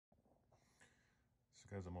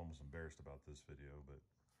Guys, I'm almost embarrassed about this video, but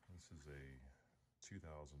this is a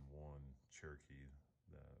 2001 Cherokee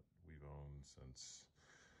that we've owned since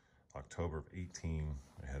October of 18.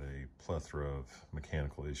 I had a plethora of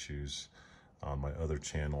mechanical issues. On my other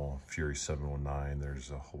channel, Fury 719,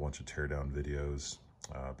 there's a whole bunch of teardown videos.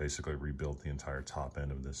 Basically rebuilt the entire top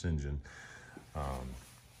end of this engine.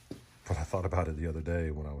 But I thought about it the other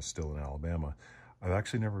day when I was still in Alabama. I've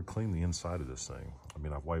actually never cleaned the inside of this thing. I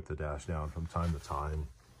mean, I've wiped the dash down from time to time,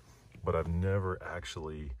 but I've never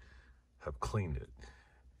actually have cleaned it.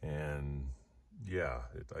 And yeah,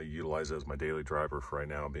 I utilize it as my daily driver for right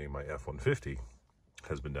now, being my F-150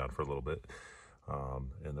 has been down for a little bit.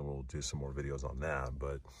 And then we'll do some more videos on that.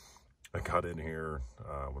 But I got in here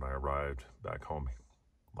when I arrived back home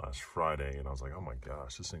last Friday, and I was like, oh my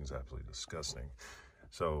gosh, this thing's absolutely disgusting.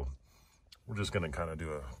 So we're just gonna kind of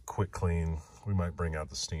do a quick clean. We might bring out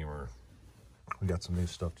the steamer. We got some new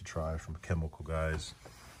stuff to try from chemical guys.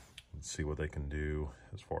 Let's see what they can do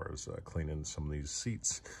as far as cleaning some of these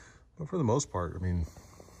seats. But for the most part, I mean,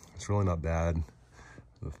 it's really not bad.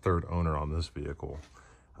 The third owner on this vehicle,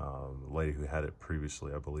 the lady who had it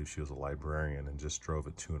previously, I believe she was a librarian and just drove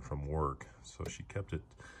it to and from work. So she kept it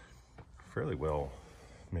fairly well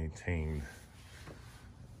maintained.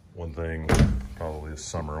 One thing probably this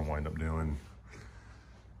summer I'll wind up doing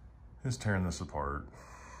is tearing this apart,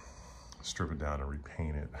 strip it down and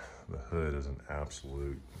repaint it. The hood is an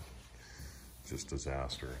absolute just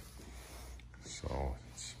disaster. So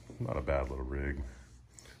it's not a bad little rig.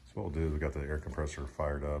 So what we'll do, we got the air compressor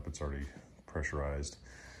fired up. It's already pressurized.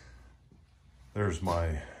 There's my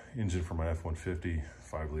engine for my F-150,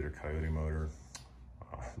 5-liter Coyote motor.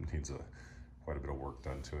 Needs quite a bit of work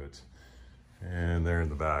done to it. And there in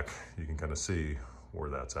the back, you can kind of see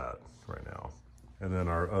where that's at right now. And then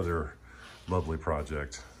our other lovely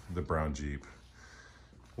project, the brown Jeep,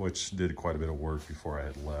 which did quite a bit of work before I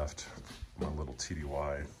had left my little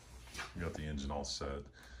TDY. We got the engine all set.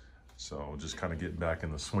 So just kind of getting back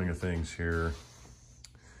in the swing of things here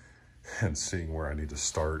and seeing where I need to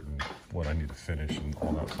start and what I need to finish and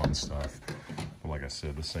all that fun stuff. But like I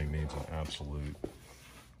said, this thing needs an absolute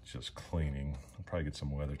just cleaning. I'll probably get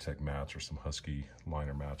some WeatherTech mats or some Husky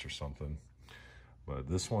liner mats or something. But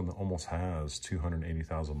this one almost has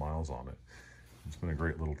 280,000 miles on it. It's been a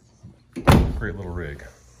great little rig.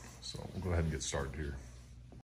 So we'll go ahead and get started here.